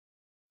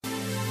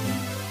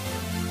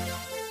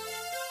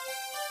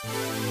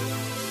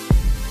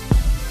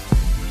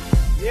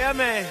Yeah,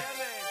 man.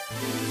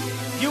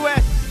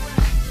 US,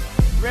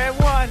 Red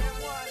One.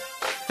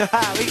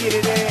 We get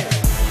it in.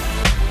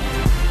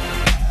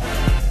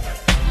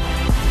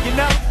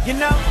 You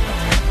know.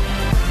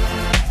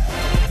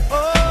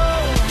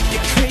 Oh,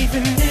 you're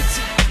craving it.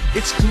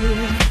 It's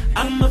clear.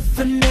 I'm a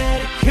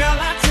fanatic. Girl,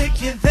 I'll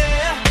take you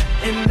there.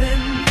 And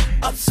then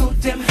up so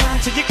damn high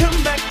till you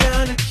come back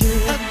down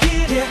again.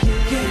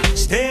 Yeah.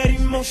 Steady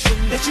motion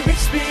that you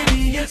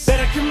experience.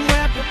 Better come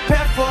well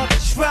prepared for the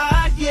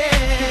try.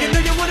 Yeah. You know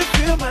you wanna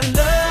feel my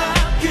love.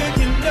 Girl,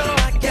 you know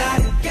I got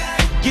it.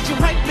 Get you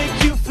hype,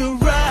 make you feel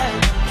right.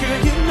 Girl,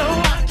 you know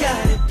I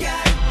got it.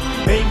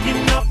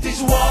 Banging off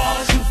these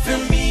walls, you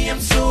feel me? I'm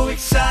so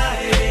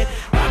excited.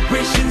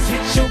 Vibrations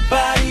hit your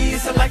body.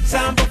 It's a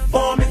lifetime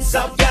performance.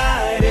 I'll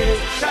guide it.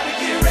 Try to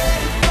get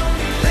ready for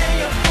me.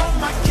 Lay up on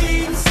my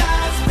king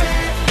size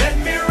bed. Let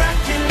me rock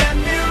you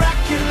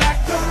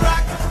like a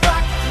rock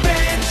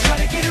band. Try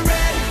to get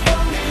ready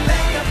for me.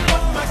 Lay up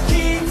on my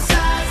king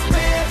size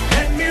bed.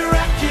 Let me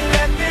rock you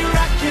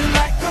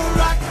like a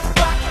rock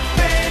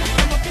band.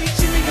 I'ma be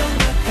Jimmy on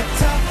the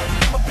guitar.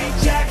 I'ma be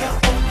Jagger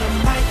on the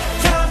mic.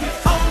 Tommy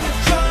on the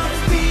drums.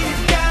 Beat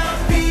it down,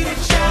 beat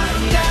it down.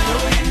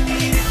 Know you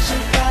need it,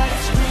 your body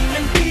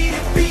screaming. Beat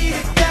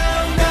it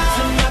down.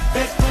 To my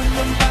bedroom,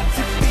 I'm about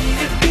to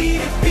beat it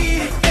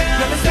down.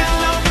 Let me stand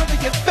all over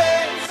your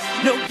face.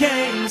 No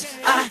games,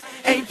 I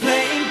ain't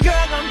playing.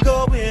 Girl, I'm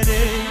going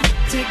in.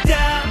 Take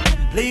down,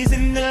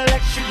 blazing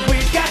electric. We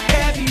got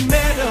heavy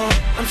metal.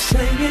 I'm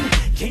slinging,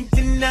 can't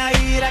deny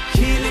it. I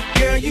kill it,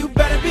 girl. You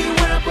better be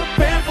well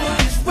prepared for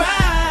this ride.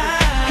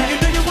 Girl, you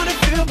know you wanna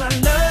feel my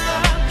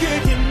love. Girl,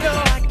 you know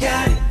I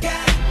got it.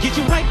 Get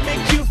you hype,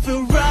 make you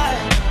feel right.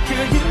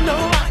 Girl, you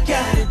know I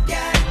got it.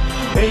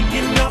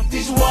 Banging off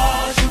these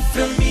walls, you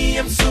feel me?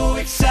 I'm so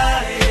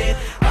excited.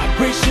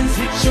 Vibrations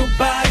hit your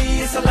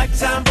body. It's a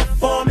lifetime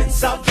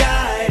performance. I'll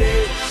guide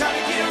it. Try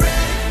to get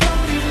ready for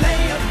me.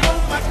 Lay up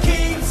on my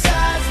king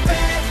size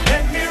bed.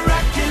 Let me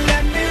rock you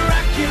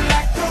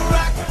like a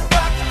rock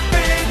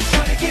band.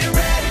 Try to get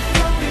ready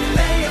for me.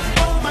 Lay up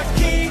on my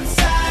king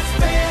size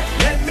bed.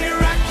 Let me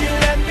rock you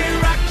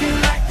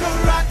like a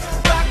rock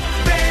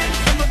band.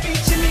 I'ma be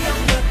Jimmy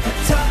on the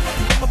guitar.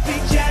 I'ma be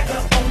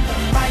Jagger on the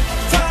mic.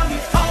 Tommy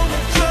on the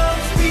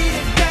drums. Beat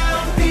it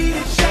down.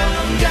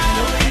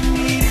 Know you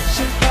need it,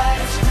 your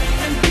body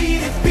screaming.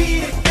 Beat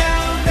it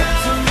down.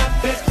 To my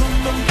bedroom,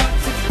 I'm about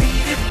to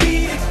beat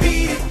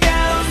it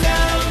down.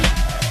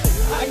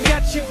 I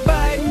got you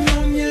biting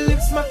on your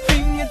lips, my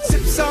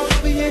fingertips all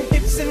over your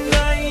hips, and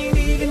I ain't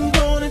even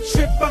gonna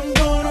trip. I'm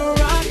gonna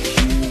rock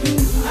you.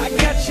 I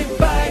got you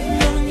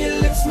biting on your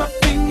lips, my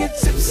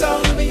fingertips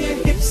all over your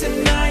hips,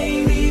 and I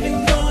ain't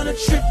even gonna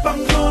trip.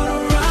 I'm